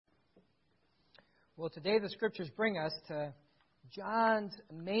Well, today the Scriptures bring us to John's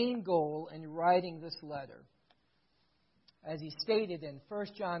main goal in writing this letter. As he stated in 1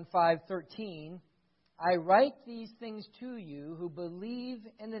 John 5:13, I write these things to you who believe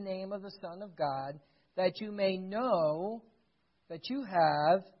in the name of the Son of God, that you may know that you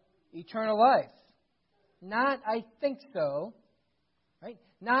have eternal life. Not I think so, right?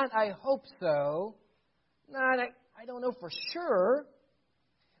 Not I hope so, not I don't know for sure.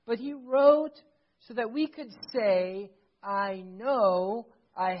 But he wrote so that we could say, I know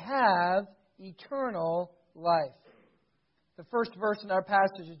I have eternal life. The first verse in our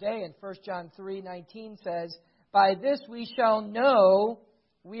passage today in 1 John 3:19 says, by this we shall know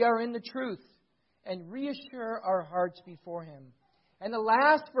we are in the truth and reassure our hearts before Him. And the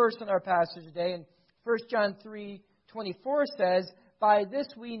last verse in our passage today in 1 John 3:24 says, by this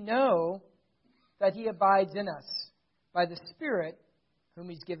we know that He abides in us, by the Spirit whom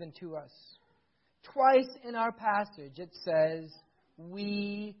He's given to us. Twice in our passage it says,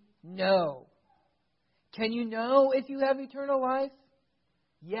 we know. Can you know if you have eternal life?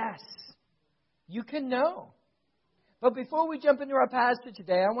 Yes, you can know. But before we jump into our passage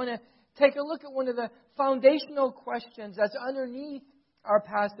today, I want to take a look at one of the foundational questions that's underneath our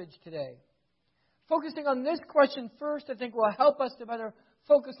passage today. Focusing on this question first, I think, will help us to better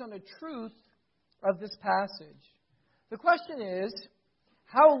focus on the truth of this passage. The question is,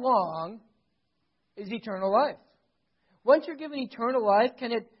 how long is eternal life? Once you're given eternal life,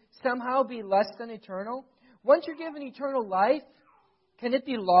 can it somehow be less than eternal? Once you're given eternal life, can it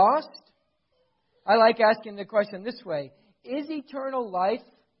be lost? I like asking the question this way. Is eternal life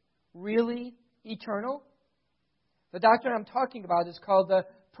really eternal? The doctrine I'm talking about is called the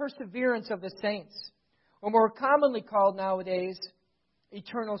perseverance of the saints, or more commonly called nowadays,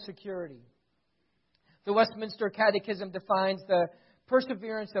 eternal security. The Westminster Catechism defines the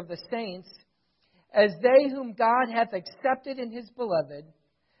perseverance of the saints as they whom God hath accepted in His beloved,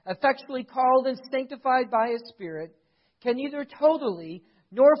 effectually called and sanctified by His Spirit, can neither totally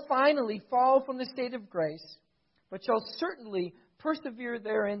nor finally fall from the state of grace, but shall certainly persevere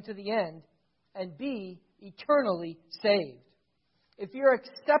therein to the end, and be eternally saved. If you're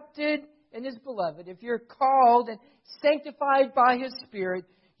accepted in His beloved, if you're called and sanctified by His Spirit,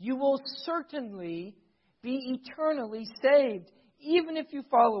 you will certainly be eternally saved, even if you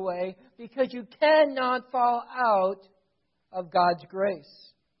fall away, because you cannot fall out of God's grace.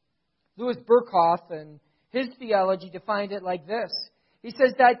 Louis Berkhoff, in his theology, defined it like this. He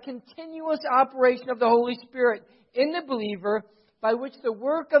says that continuous operation of the Holy Spirit in the believer, by which the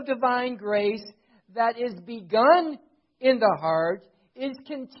work of divine grace that is begun in the heart is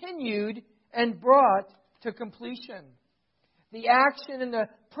continued and brought to completion. The action and the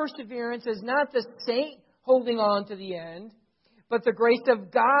perseverance is not the saint holding on to the end, but the grace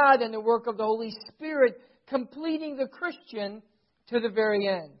of God and the work of the Holy Spirit completing the Christian to the very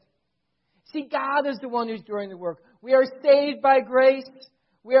end. See, God is the one who's doing the work. We are saved by grace.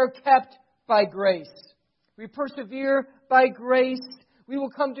 We are kept by grace. We persevere by grace. We will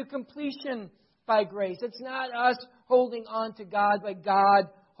come to completion by grace. It's not us holding on to God, but God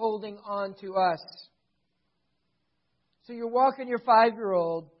holding on to us. So you're walking your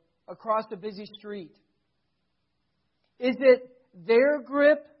 5-year-old across a busy street. Is it their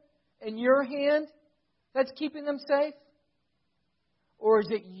grip in your hand that's keeping them safe? Or is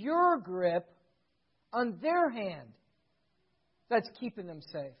it your grip on their hand that's keeping them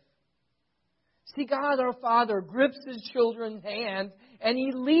safe? See, God our Father grips His children's hand and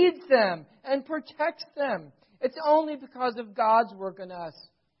He leads them and protects them. It's only because of God's work in us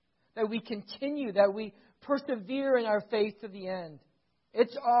that we continue, that we persevere in our faith to the end.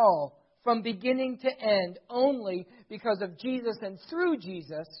 It's all from beginning to end only because of Jesus and through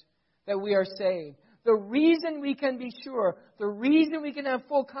Jesus that we are saved. The reason we can be sure, the reason we can have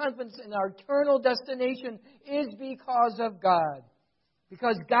full confidence in our eternal destination is because of God.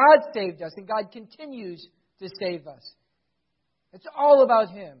 Because God saved us and God continues to save us. It's all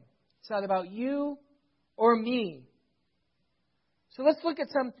about Him. It's not about you or me. So let's look at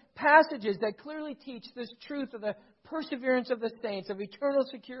some passages that clearly teach this truth of the perseverance of the saints, of eternal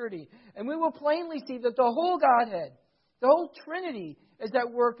security. And we will plainly see that the whole Godhead, the whole Trinity, is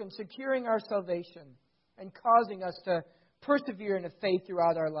at work in securing our salvation and causing us to persevere in the faith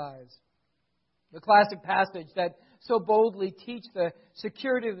throughout our lives. The classic passage that so boldly teach the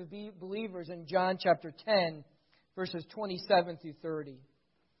security of the believers in John chapter 10, verses 27 through 30.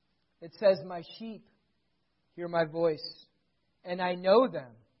 It says, my sheep hear my voice, and I know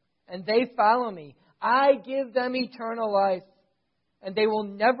them, and they follow me. I give them eternal life, and they will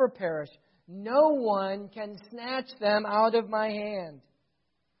never perish. No one can snatch them out of my hand.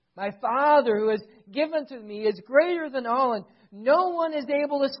 My Father who has given to me is greater than all, and no one is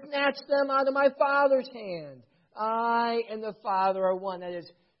able to snatch them out of my Father's hand. I and the Father are one. That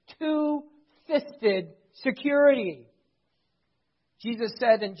is two-fisted security. Jesus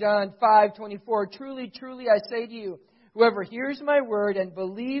said in John 5:24, "Truly, truly, I say to you, whoever hears my word and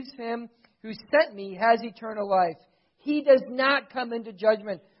believes him who sent me has eternal life. He does not come into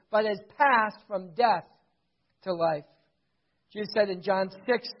judgment, but has passed from death to life." Jesus said in John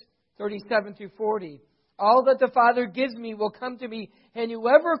 6:37-40, "All that the Father gives me will come to me, and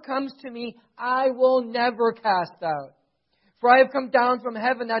whoever comes to me I will never cast out. For I have come down from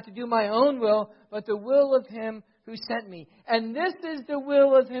heaven not to do my own will, but the will of him who sent me. And this is the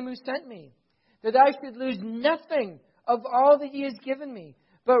will of him who sent me, that I should lose nothing of all that he has given me,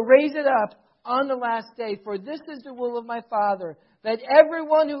 but raise it up on the last day. For this is the will of my Father, that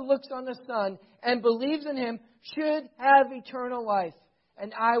everyone who looks on the Son and believes in him should have eternal life,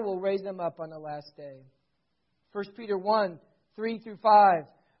 and I will raise them up on the last day." 1 Peter 1:3-5.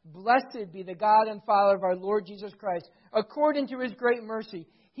 "Blessed be the God and Father of our Lord Jesus Christ. According to his great mercy,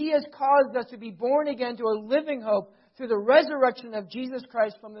 he has caused us to be born again to a living hope through the resurrection of Jesus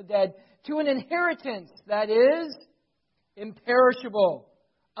Christ from the dead, to an inheritance that is imperishable,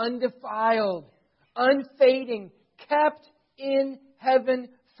 undefiled, unfading, kept in heaven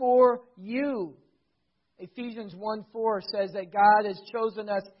for you." Ephesians 1:4 says that God has chosen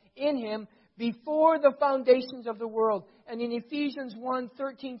us in him before the foundations of the world. And in Ephesians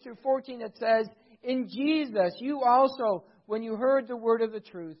 1:13-14 it says, "In Jesus you also, when you heard the word of the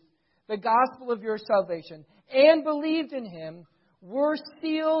truth, the gospel of your salvation, and believed in him, were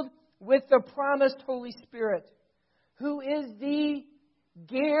sealed with the promised Holy Spirit, who is the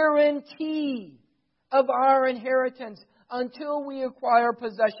guarantee of our inheritance until we acquire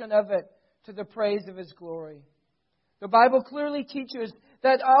possession of it, to the praise of his glory." The Bible clearly teaches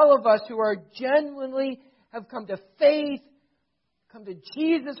that all of us who are genuinely have come to faith, come to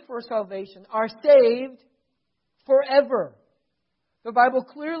Jesus for salvation, are saved forever. The Bible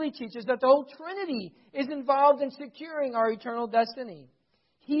clearly teaches that the whole Trinity is involved in securing our eternal destiny.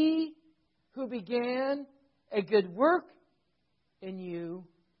 He who began a good work in you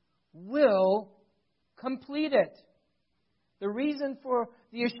will complete it. The reason for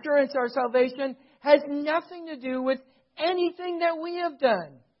the assurance of our salvation has nothing to do with anything that we have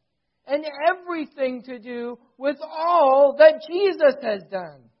done, and everything to do with all that Jesus has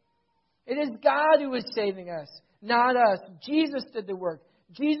done. It is God who is saving us, not us. Jesus did the work.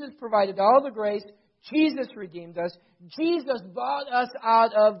 Jesus provided all the grace. Jesus redeemed us. Jesus bought us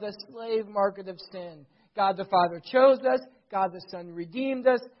out of the slave market of sin. God the Father chose us. God the Son redeemed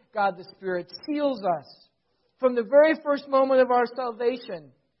us. God the Spirit seals us. From the very first moment of our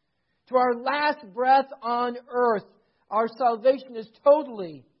salvation to our last breath on earth, our salvation is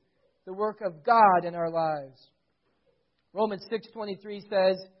totally the work of God in our lives. Romans 6:23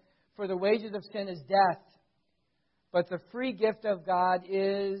 says, "For the wages of sin is death, but the free gift of God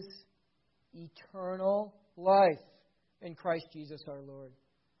is eternal life in Christ Jesus our Lord."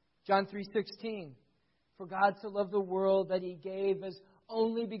 John 3:16, "For God so loved the world that he gave his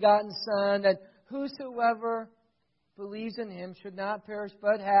only begotten Son, that whosoever believes in him should not perish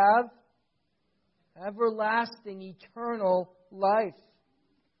but have everlasting, eternal life."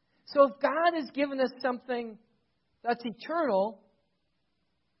 So if God has given us something that's eternal,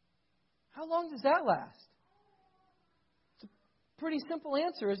 how long does that last? It's a pretty simple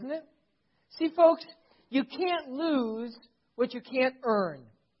answer, isn't it? See, folks, you can't lose what you can't earn.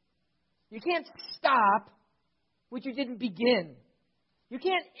 You can't stop what you didn't begin. You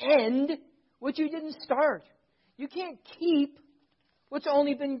can't end what you didn't start. You can't keep what's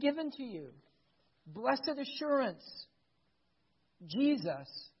only been given to you. Blessed assurance,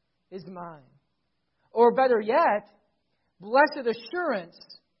 Jesus is mine. Or better yet, blessed assurance,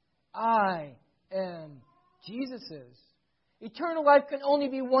 I am Jesus's. Eternal life can only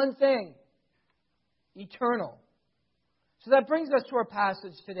be one thing: eternal. So that brings us to our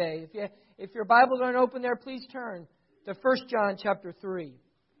passage today. If your Bibles aren't open there, please turn to 1 John chapter 3.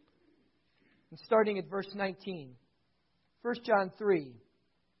 And starting at verse 19. 1 John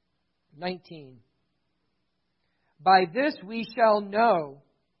 3:19. "By this we shall know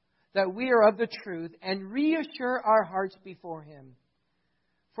that we are of the truth, and reassure our hearts before him.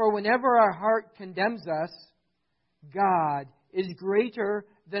 For whenever our heart condemns us, God is greater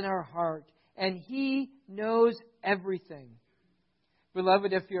than our heart, and he knows everything.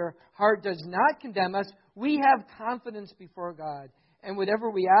 Beloved, if your heart does not condemn us, we have confidence before God, and whatever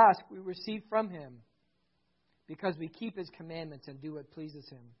we ask, we receive from him, because we keep his commandments and do what pleases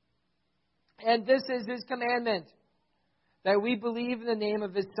him. And this is his commandment, that we believe in the name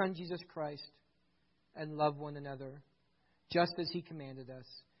of His Son, Jesus Christ, and love one another, just as He commanded us.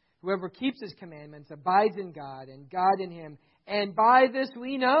 Whoever keeps His commandments abides in God, and God in him. And by this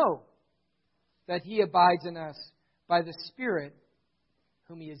we know that He abides in us, by the Spirit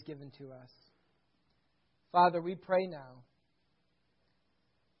whom He has given to us. Father, we pray now,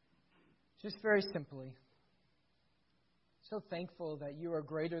 just very simply, so thankful that You are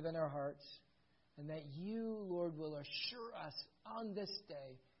greater than our hearts, and that You, Lord, will assure us on this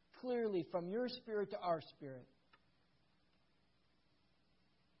day, clearly from Your Spirit to our spirit,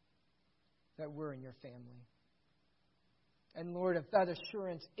 that we're in Your family. And Lord, if that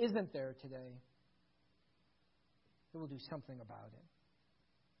assurance isn't there today, we'll do something about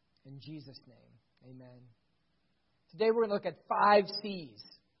it. In Jesus' name, amen. Today we're going to look at 5 C's.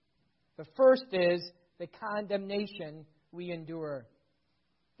 The first is the condemnation we endure.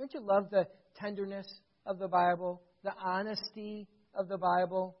 Don't you love the tenderness of the Bible, the honesty of the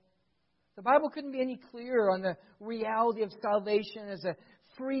Bible? The Bible couldn't be any clearer on the reality of salvation as a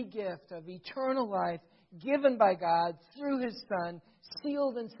free gift of eternal life given by God through His Son,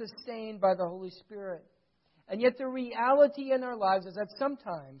 sealed and sustained by the Holy Spirit. And yet the reality in our lives is that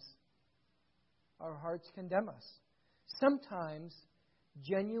sometimes our hearts condemn us. Sometimes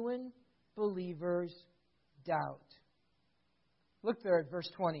genuine believers doubt. Look there at verse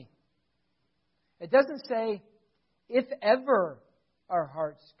 20. It doesn't say, if ever our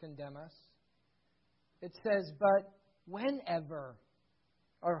hearts condemn us. It says, but whenever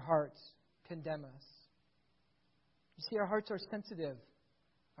our hearts condemn us. You see, our hearts are sensitive.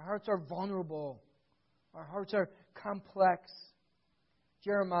 Our hearts are vulnerable. Our hearts are complex.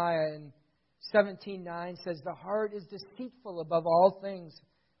 Jeremiah in 17:9 says, the heart is deceitful above all things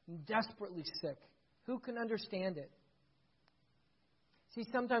and desperately sick. Who can understand it? See,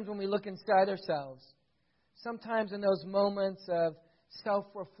 sometimes when we look inside ourselves, sometimes in those moments of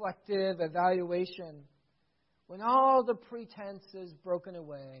self-reflective evaluation, when all the pretense is broken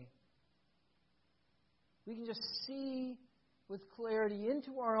away, we can just see with clarity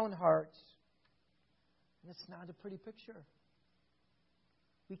into our own hearts. And it's not a pretty picture.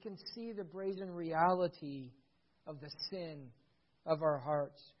 We can see the brazen reality of the sin of our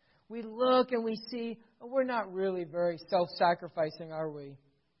hearts. We look and we see, oh, we're not really very self-sacrificing, are we?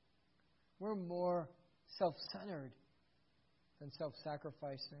 We're more self-centered than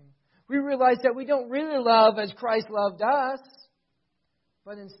self-sacrificing. We realize that we don't really love as Christ loved us,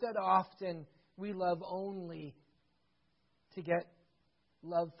 but instead often we love only to get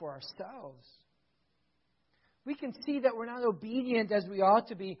love for ourselves. We can see that we're not obedient as we ought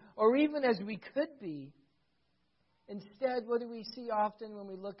to be, or even as we could be. Instead, what do we see often when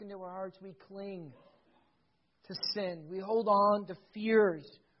we look into our hearts? We cling to sin. We hold on to fears.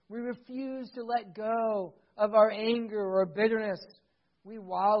 We refuse to let go of our anger or bitterness. We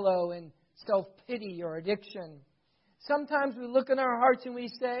wallow in self-pity or addiction. Sometimes we look in our hearts and we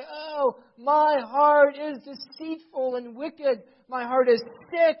say, oh, my heart is deceitful and wicked. My heart is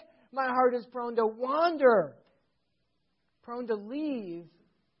sick. My heart is prone to wander, prone to leave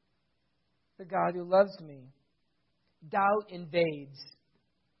the God who loves me. Doubt invades.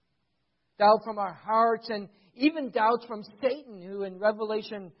 Doubt from our hearts, and even doubts from Satan, who in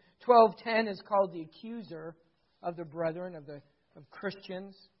Revelation 12:10 is called the accuser of the brethren, of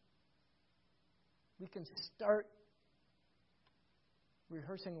Christians. We can start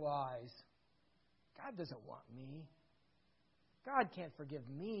rehearsing lies. God doesn't want me. God can't forgive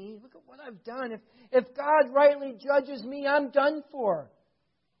me. Look at what I've done. If God rightly judges me, I'm done for.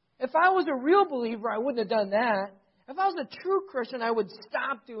 If I was a real believer, I wouldn't have done that. If I was a true Christian, I would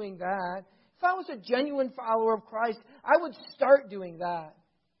stop doing that. If I was a genuine follower of Christ, I would start doing that.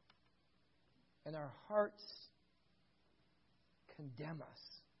 And our hearts condemn us.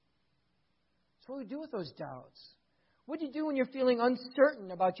 So what do we do with those doubts? What do you do when you're feeling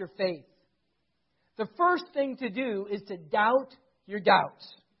uncertain about your faith? The first thing to do is to doubt your doubts.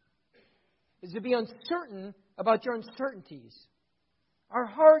 Is to be uncertain about your uncertainties. Our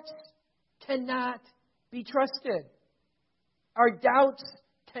hearts cannot be trusted. Our doubts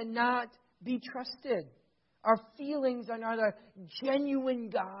cannot be trusted. Our feelings are not a genuine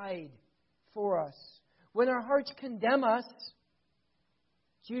guide for us. When our hearts condemn us,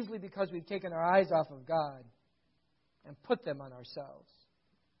 it's usually because we've taken our eyes off of God and put them on ourselves.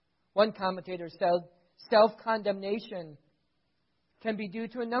 One commentator said, self-condemnation can be due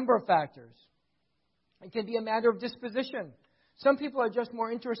to a number of factors. It can be a matter of disposition. Some people are just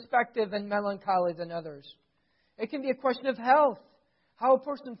more introspective and melancholy than others. It can be a question of health. How a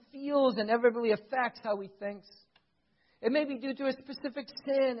person feels inevitably affects how he thinks. It may be due to a specific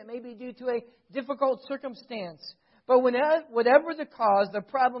sin. It may be due to a difficult circumstance. But whatever the cause, the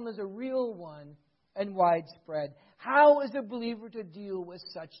problem is a real one and widespread. How is a believer to deal with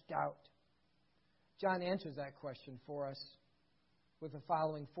such doubt? John answers that question for us with the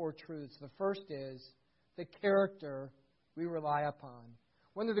following 4 truths. The first is the character we rely upon.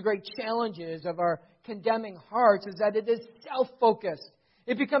 One of the great challenges of our condemning hearts is that it is self-focused.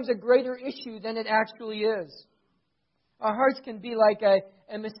 It becomes a greater issue than it actually is. Our hearts can be like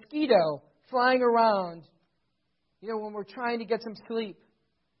a mosquito flying around, when we're trying to get some sleep.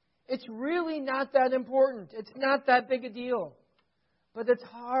 It's really not that important. It's not that big a deal. But it's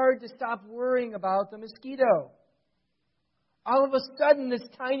hard to stop worrying about the mosquito. All of a sudden, this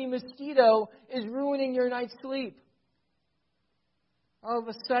tiny mosquito is ruining your night's sleep. All of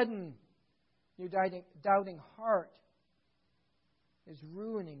a sudden, your doubting heart is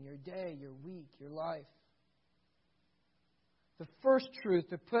ruining your day, your week, your life. The first truth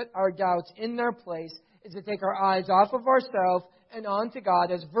to put our doubts in their place is to take our eyes off of ourselves and onto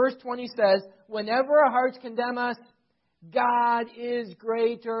God. As verse 20 says, whenever our hearts condemn us, God is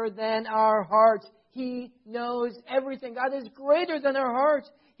greater than our hearts. He knows everything. God is greater than our hearts.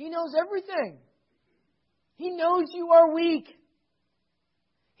 He knows everything. He knows you are weak.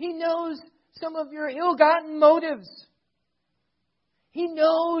 He knows some of your ill-gotten motives. He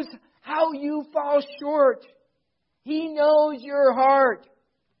knows how you fall short. He knows your heart.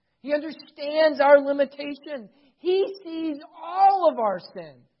 He understands our limitation. He sees all of our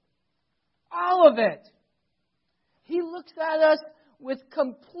sin. All of it. He looks at us with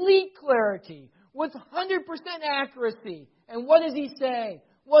complete clarity, with 100% accuracy. And what does He say?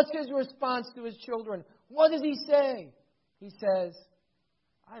 What's His response to His children? What does He say? He says,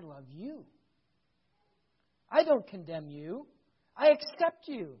 I love you. I don't condemn you. I accept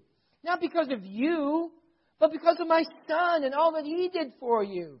you. Not because of you, but because of my Son and all that He did for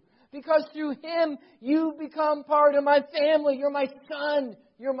you. Because through Him, you become part of my family. You're my son.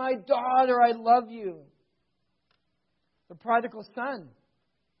 You're my daughter. I love you. The prodigal son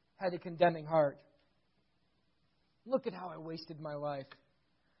had a condemning heart. Look at how I wasted my life.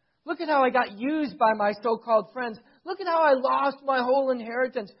 Look at how I got used by my so-called friends. Look at how I lost my whole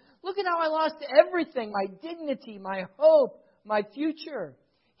inheritance. Look at how I lost everything, my dignity, my hope, my future.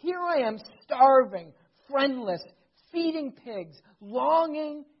 Here I am starving, friendless, feeding pigs,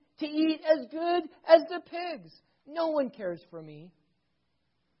 longing to eat as good as the pigs. No one cares for me.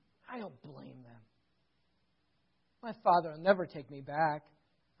 I don't blame them. My Father will never take me back.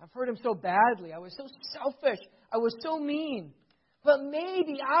 I've hurt Him so badly. I was so selfish. I was so mean. But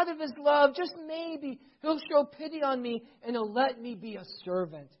maybe out of His love, just maybe, He'll show pity on me and He'll let me be a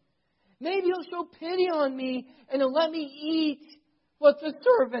servant. Maybe He'll show pity on me and He'll let me eat what the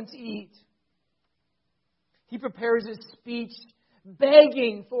servants eat. He prepares his speech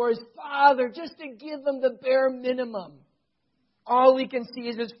begging for his Father just to give him the bare minimum. All he can see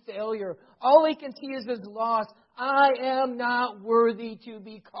is his failure. All he can see is his loss. I am not worthy to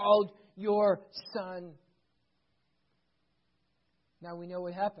be called your son. Now we know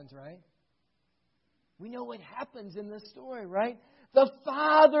what happens, right? We know what happens in this story, right? The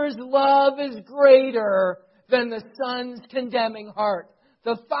Father's love is greater than the Son's condemning heart.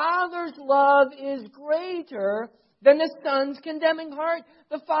 The Father's love is greater than the Son's condemning heart.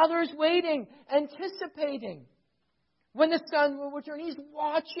 The Father is waiting, anticipating when the Son will return. He's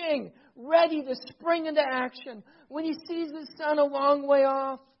watching, ready to spring into action. When He sees His Son a long way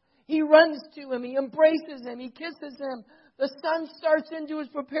off, He runs to Him, He embraces Him, He kisses Him. The Son starts into His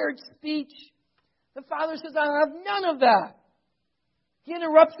prepared speech. The Father says, I have none of that. He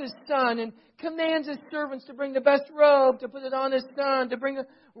interrupts His Son and commands His servants to bring the best robe, to put it on His Son, to bring a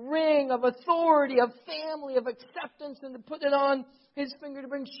ring of authority, of family, of acceptance, and to put it on His finger, to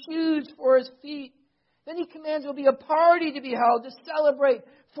bring shoes for His feet. Then He commands there will be a party to be held to celebrate,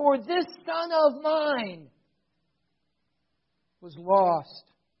 for this Son of mine was lost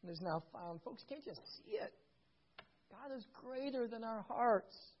and is now found. Folks, can't you see it? God is greater than our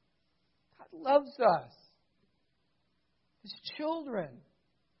hearts. God loves us. His children,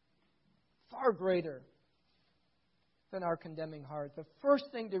 far greater than our condemning heart. The first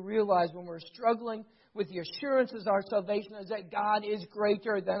thing to realize when we're struggling with the assurances of our salvation is that God is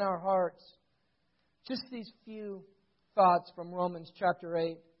greater than our hearts. Just these few thoughts from Romans chapter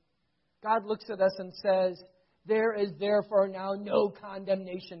 8. God looks at us and says, there is therefore now no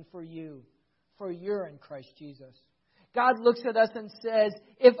condemnation for you, for you're in Christ Jesus. God looks at us and says,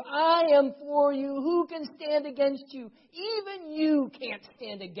 if I am for you, who can stand against you? Even you can't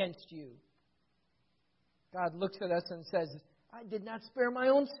stand against you. God looks at us and says, I did not spare my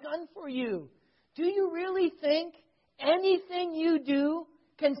own Son for you. Do you really think anything you do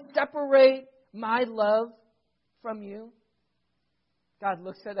can separate my love from you? God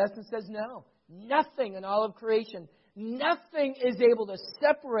looks at us and says, no. Nothing in all of creation, nothing is able to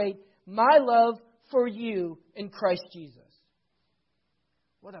separate my love for you in Christ Jesus.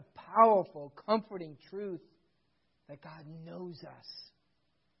 What a powerful, comforting truth that God knows us.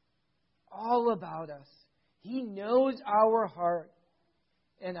 All about us. He knows our heart.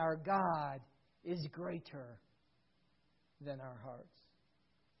 And our God is greater than our hearts.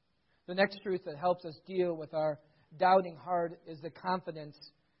 The next truth that helps us deal with our doubting heart is the confidence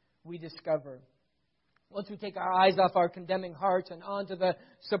we discover. Once we take our eyes off our condemning hearts and onto the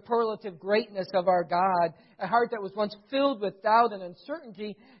superlative greatness of our God, a heart that was once filled with doubt and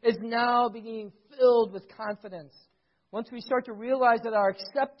uncertainty is now being filled with confidence. Once we start to realize that our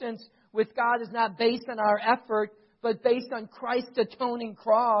acceptance with God is not based on our effort, but based on Christ's atoning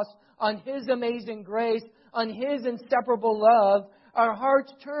cross, on His amazing grace, on His inseparable love, our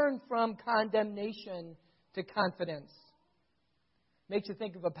hearts turn from condemnation to confidence. Makes you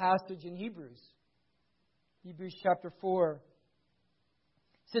think of a passage in Hebrews. Hebrews chapter 4.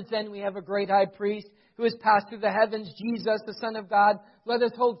 Since then we have a great high priest who has passed through the heavens, Jesus, the Son of God. Let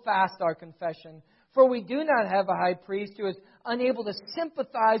us hold fast our confession. For we do not have a high priest who is unable to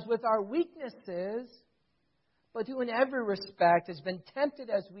sympathize with our weaknesses, but who in every respect has been tempted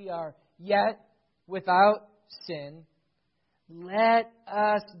as we are, yet without sin. Let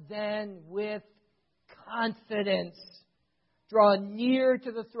us then with confidence draw near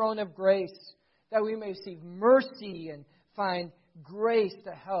to the throne of grace, that we may receive mercy and find grace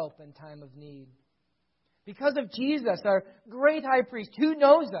to help in time of need. Because of Jesus, our great high priest, who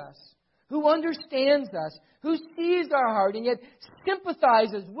knows us, who understands us, who sees our heart and yet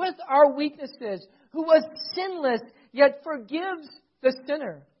sympathizes with our weaknesses, who was sinless yet forgives the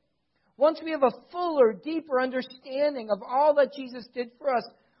sinner. Once we have a fuller, deeper understanding of all that Jesus did for us,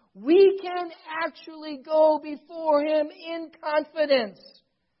 we can actually go before Him in confidence.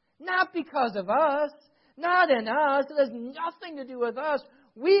 Not because of us, not in us. It has nothing to do with us.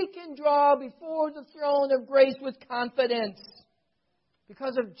 We can draw before the throne of grace with confidence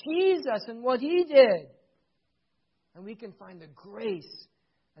because of Jesus and what He did. And we can find the grace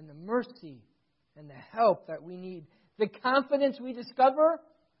and the mercy and the help that we need. The confidence we discover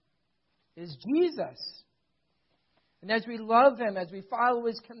is Jesus. And as we love Him, as we follow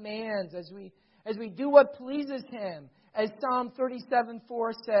His commands, as we do what pleases Him, as Psalm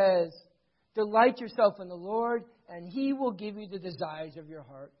 37:4 says, delight yourself in the Lord, and He will give you the desires of your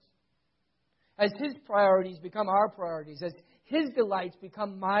hearts. As His priorities become our priorities, as His delights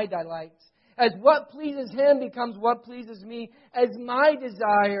become my delights, as what pleases Him becomes what pleases me, as my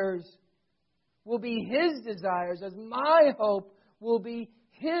desires will be His desires, as my hope will be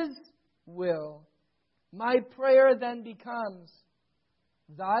His will, my prayer then becomes,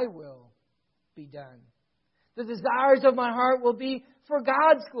 Thy will be done. The desires of my heart will be for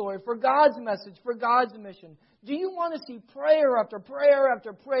God's glory, for God's message, for God's mission. Do you want to see prayer after prayer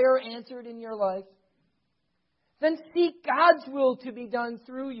after prayer answered in your life? Then seek God's will to be done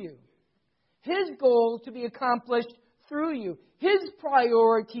through you. His goal to be accomplished through you. His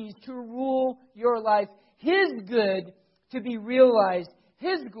priorities to rule your life. His good to be realized.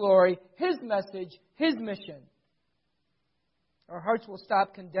 His glory, His message, His mission. Our hearts will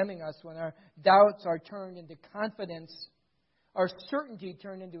stop condemning us when our doubts are turned into confidence, our certainty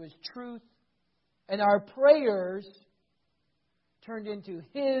turned into His truth, and our prayers turned into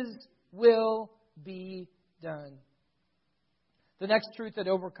His will be done. The next truth that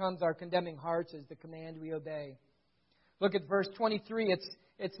overcomes our condemning hearts is the command we obey. Look at verse 23.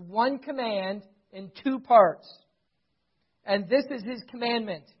 It's one command in two parts. And this is His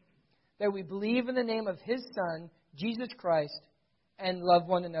commandment, that we believe in the name of His Son, Jesus Christ, and love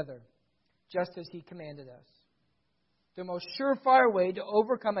one another, just as He commanded us. The most surefire way to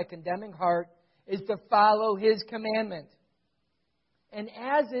overcome a condemning heart is to follow His commandment. And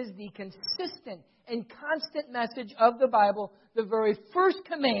as is the consistent and constant message of the Bible, the very first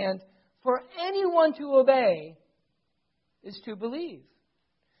command for anyone to obey is to believe.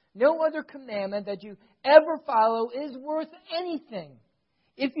 No other commandment that you ever follow is worth anything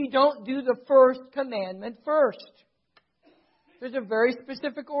if you don't do the first commandment first. There's a very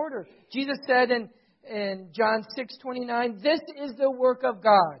specific order. Jesus said in John 6:29, this is the work of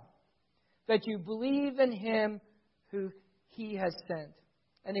God, that you believe in Him who He has sent.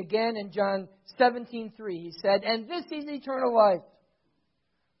 And again in John 17:3, He said, and this is eternal life,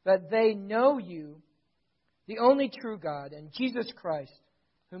 that they know you, the only true God, and Jesus Christ,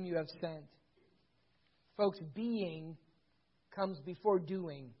 whom you have sent. Folks, being comes before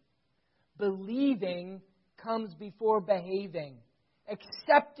doing. Believing comes before behaving.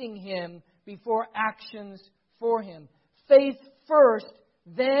 Accepting Him before actions for Him. Faith first,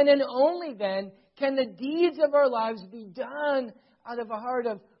 then and only then can the deeds of our lives be done out of a heart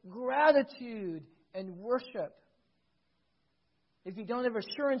of gratitude and worship. If you don't have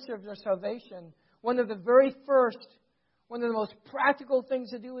assurance of your salvation, one of the most practical things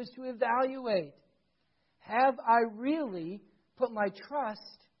to do is to evaluate. Have I really put my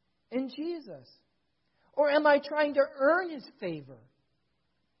trust in Jesus? Or am I trying to earn His favor?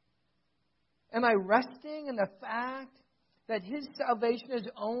 Am I resting in the fact that His salvation is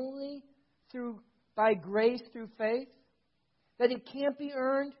only by grace through faith? That it can't be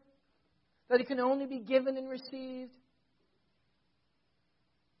earned? That it can only be given and received?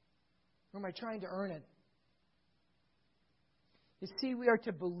 Or am I trying to earn it? You see, we are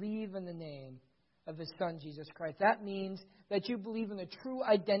to believe in the name of His Son, Jesus Christ. That means that you believe in the true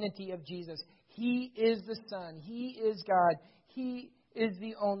identity of Jesus. He is the Son. He is God. He is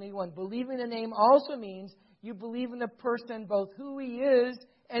the only one. Believing the name also means you believe in the person, both who He is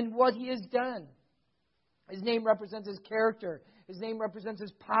and what He has done. His name represents His character. His name represents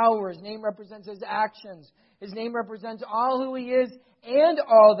His power. His name represents His actions. His name represents all who He is and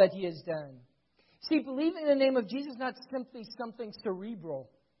all that He has done. See, believing in the name of Jesus is not simply something cerebral.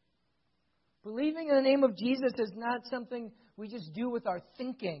 Believing in the name of Jesus is not something we just do with our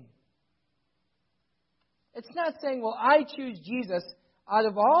thinking. It's not saying, well, I choose Jesus out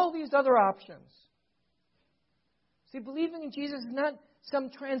of all these other options. See, believing in Jesus is not some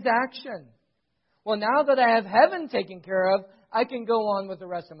transaction. Well, now that I have heaven taken care of, I can go on with the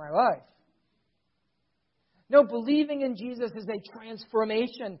rest of my life. No, believing in Jesus is a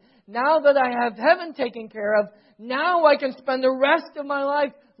transformation. Now that I have heaven taken care of, now I can spend the rest of my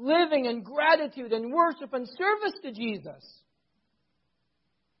life living in gratitude and worship and service to Jesus.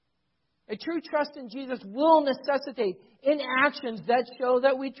 A true trust in Jesus will necessitate actions that show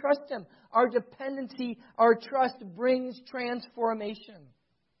that we trust Him. Our dependency, our trust brings transformation.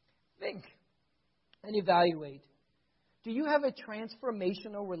 Think and evaluate. Do you have a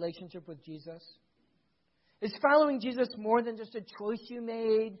transformational relationship with Jesus? Is following Jesus more than just a choice you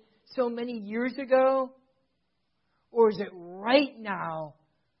made so many years ago? Or is it right now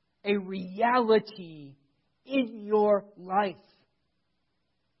a reality in your life?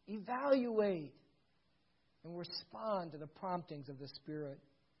 Evaluate and respond to the promptings of the Spirit.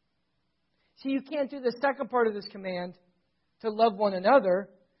 See, you can't do the second part of this command, to love one another,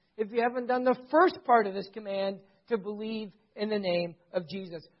 if you haven't done the first part of this command, to believe in the name of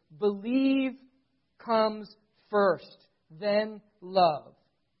Jesus. Believe comes first, then love.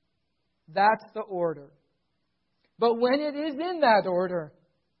 That's the order. But when it is in that order,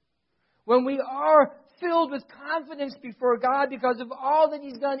 when we are filled with confidence before God because of all that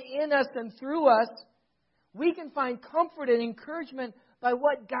He's done in us and through us, we can find comfort and encouragement by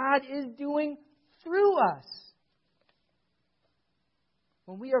what God is doing through us.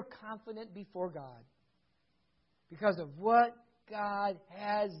 When we are confident before God because of what God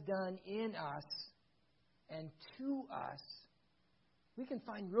has done in us and to us, we can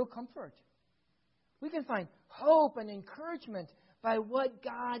find real comfort. We can find hope and encouragement by what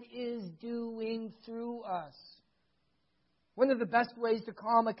God is doing through us. One of the best ways to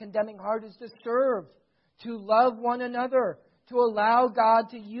calm a condemning heart is to serve, to love one another, to allow God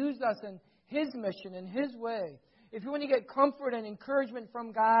to use us in His mission, in His way. If you want to get comfort and encouragement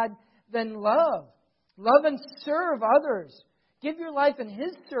from God, then love. Love and serve others. Give your life in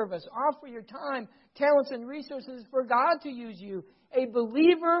His service. Offer your time, talents, and resources for God to use you. A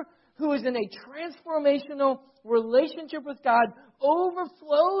believer who is in a transformational relationship with God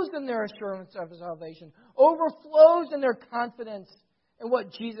overflows in their assurance of salvation, overflows in their confidence in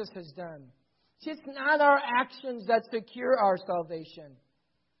what Jesus has done. See, it's not our actions that secure our salvation.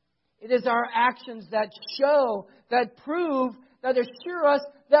 It is our actions that show, that prove, that assure us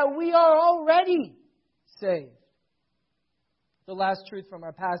that we are already saved. The last truth from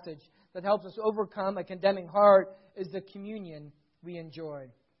our passage that helps us overcome a condemning heart is the communion we enjoy.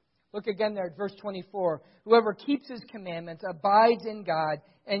 Look again there at verse 24. Whoever keeps His commandments abides in God,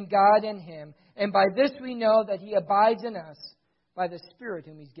 and God in him. And by this we know that He abides in us, by the Spirit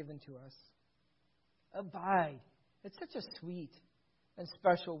whom He's given to us. Abide. It's such a sweet and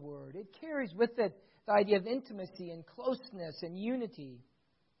special word. It carries with it the idea of intimacy and closeness and unity.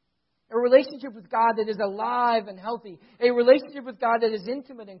 A relationship with God that is alive and healthy. A relationship with God that is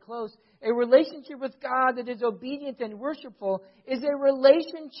intimate and close. A relationship with God that is obedient and worshipful is a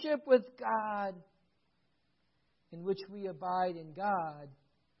relationship with God in which we abide in God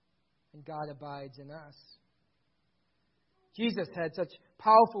and God abides in us. Jesus had such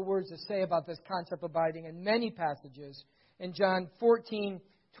powerful words to say about this concept of abiding in many passages. In John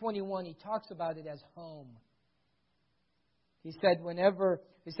 14:21, He talks about it as home. He says,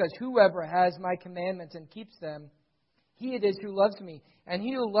 whoever has my commandments and keeps them, he it is who loves me. And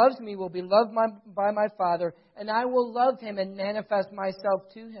he who loves me will be loved by my Father, and I will love him and manifest myself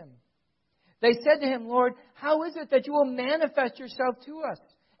to him. They said to him, Lord, how is it that you will manifest yourself to us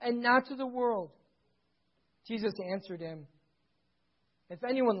and not to the world? Jesus answered him, if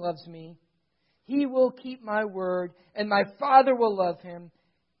anyone loves me, he will keep my word, and my Father will love him,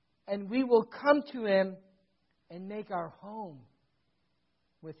 and we will come to him and make our home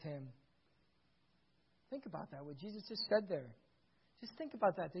with him. Think about that, what Jesus just said there. Just think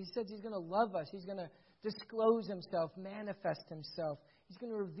about that. He said he's going to love us. He's going to disclose himself, manifest himself. He's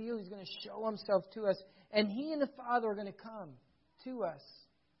going to reveal, he's going to show himself to us. And he and the Father are going to come to us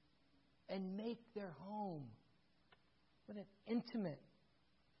and make their home. What an intimate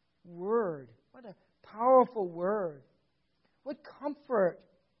word. What a powerful word. What comfort.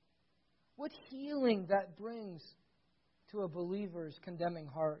 What healing that brings to a believer's condemning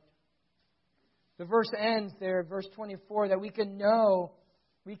heart. The verse ends there, verse 24, that we can know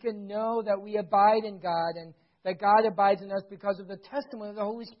that we abide in God and that God abides in us because of the testimony of the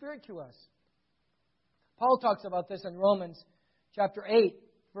Holy Spirit to us. Paul talks about this in Romans chapter 8,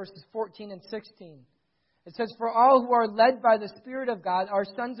 verses 14 and 16. It says, for all who are led by the Spirit of God are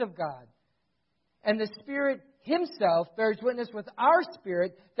sons of God. And the Spirit himself bears witness with our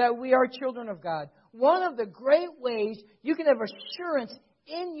spirit that we are children of God. One of the great ways you can have assurance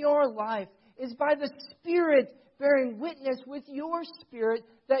in your life is by the Spirit bearing witness with your spirit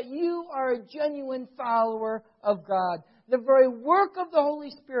that you are a genuine follower of God. The very work of the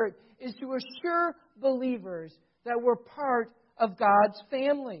Holy Spirit is to assure believers that we're part of God's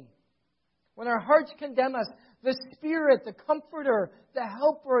family. When our hearts condemn us, the Spirit, the Comforter, the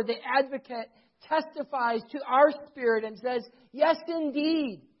Helper, the Advocate, testifies to our spirit and says, yes,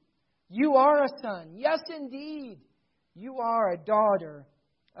 indeed, you are a son. Yes, indeed, you are a daughter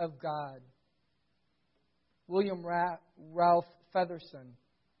of God. William Ralph Featherson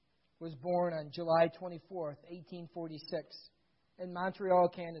was born on July 24th, 1846, in Montreal,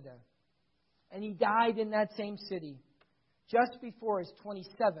 Canada. And he died in that same city just before his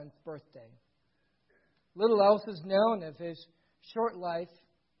 27th birthday. Little else is known of his short life,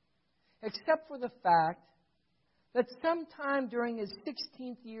 except for the fact that sometime during his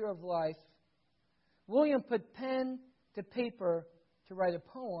 16th year of life, William put pen to paper to write a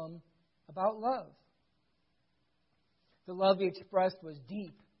poem about love. The love he expressed was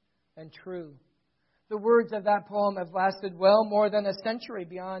deep and true. The words of that poem have lasted well more than a century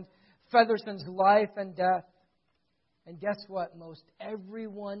beyond Featherson's life and death. And guess what? Most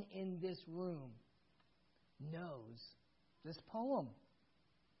everyone in this room knows this poem.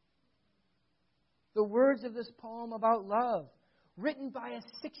 The words of this poem about love, written by a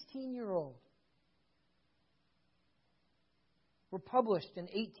 16-year-old, were published in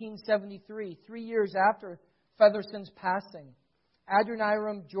 1873, 3 years after Featherson's passing.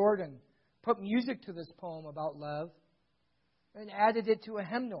 Adoniram Jordan put music to this poem about love and added it to a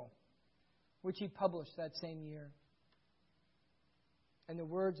hymnal, which he published that same year. And the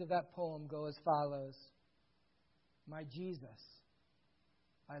words of that poem go as follows. My Jesus,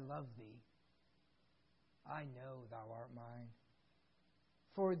 I love thee. I know thou art mine.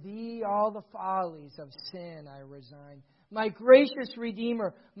 For thee all the follies of sin I resign. My gracious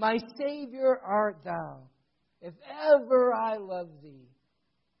Redeemer, my Savior art thou. If ever I love thee,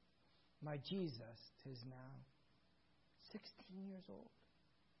 my Jesus, 'tis now. 16 years old.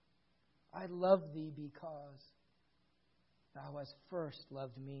 I love thee because thou hast first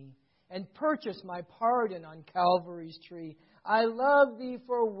loved me and purchased my pardon on Calvary's tree. I love thee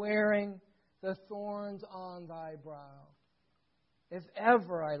for wearing the thorns on thy brow. If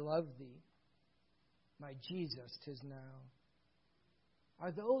ever I love thee, my Jesus, 'tis now.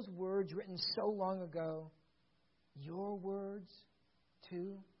 Are those words written so long ago your words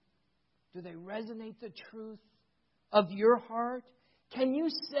too? Do they resonate the truth of your heart? Can you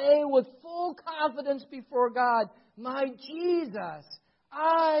say with full confidence before God, my Jesus,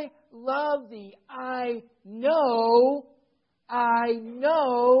 I love thee. I know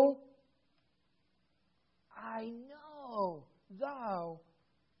thou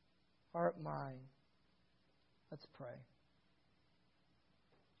art mine. Let's pray.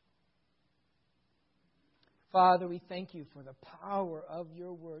 Father, we thank you for the power of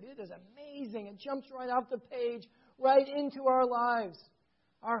your word. It is amazing. It jumps right off the page, right into our lives.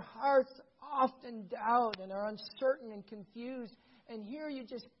 Our hearts often doubt and are uncertain and confused. And here you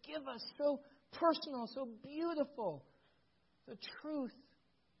just give us so personal, so beautiful, the truth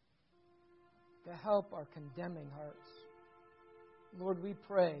to help our condemning hearts. Lord, we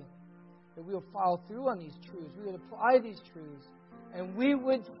pray that we will follow through on these truths. We would apply these truths. And we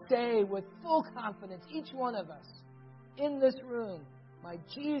would say with full confidence, each one of us in this room, my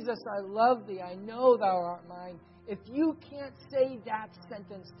Jesus, I love thee. I know thou art mine. If you can't say that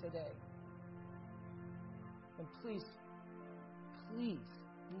sentence today, then please,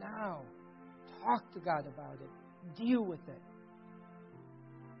 now, talk to God about it. Deal with it.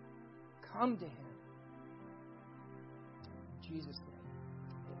 Come to Him. In Jesus' name.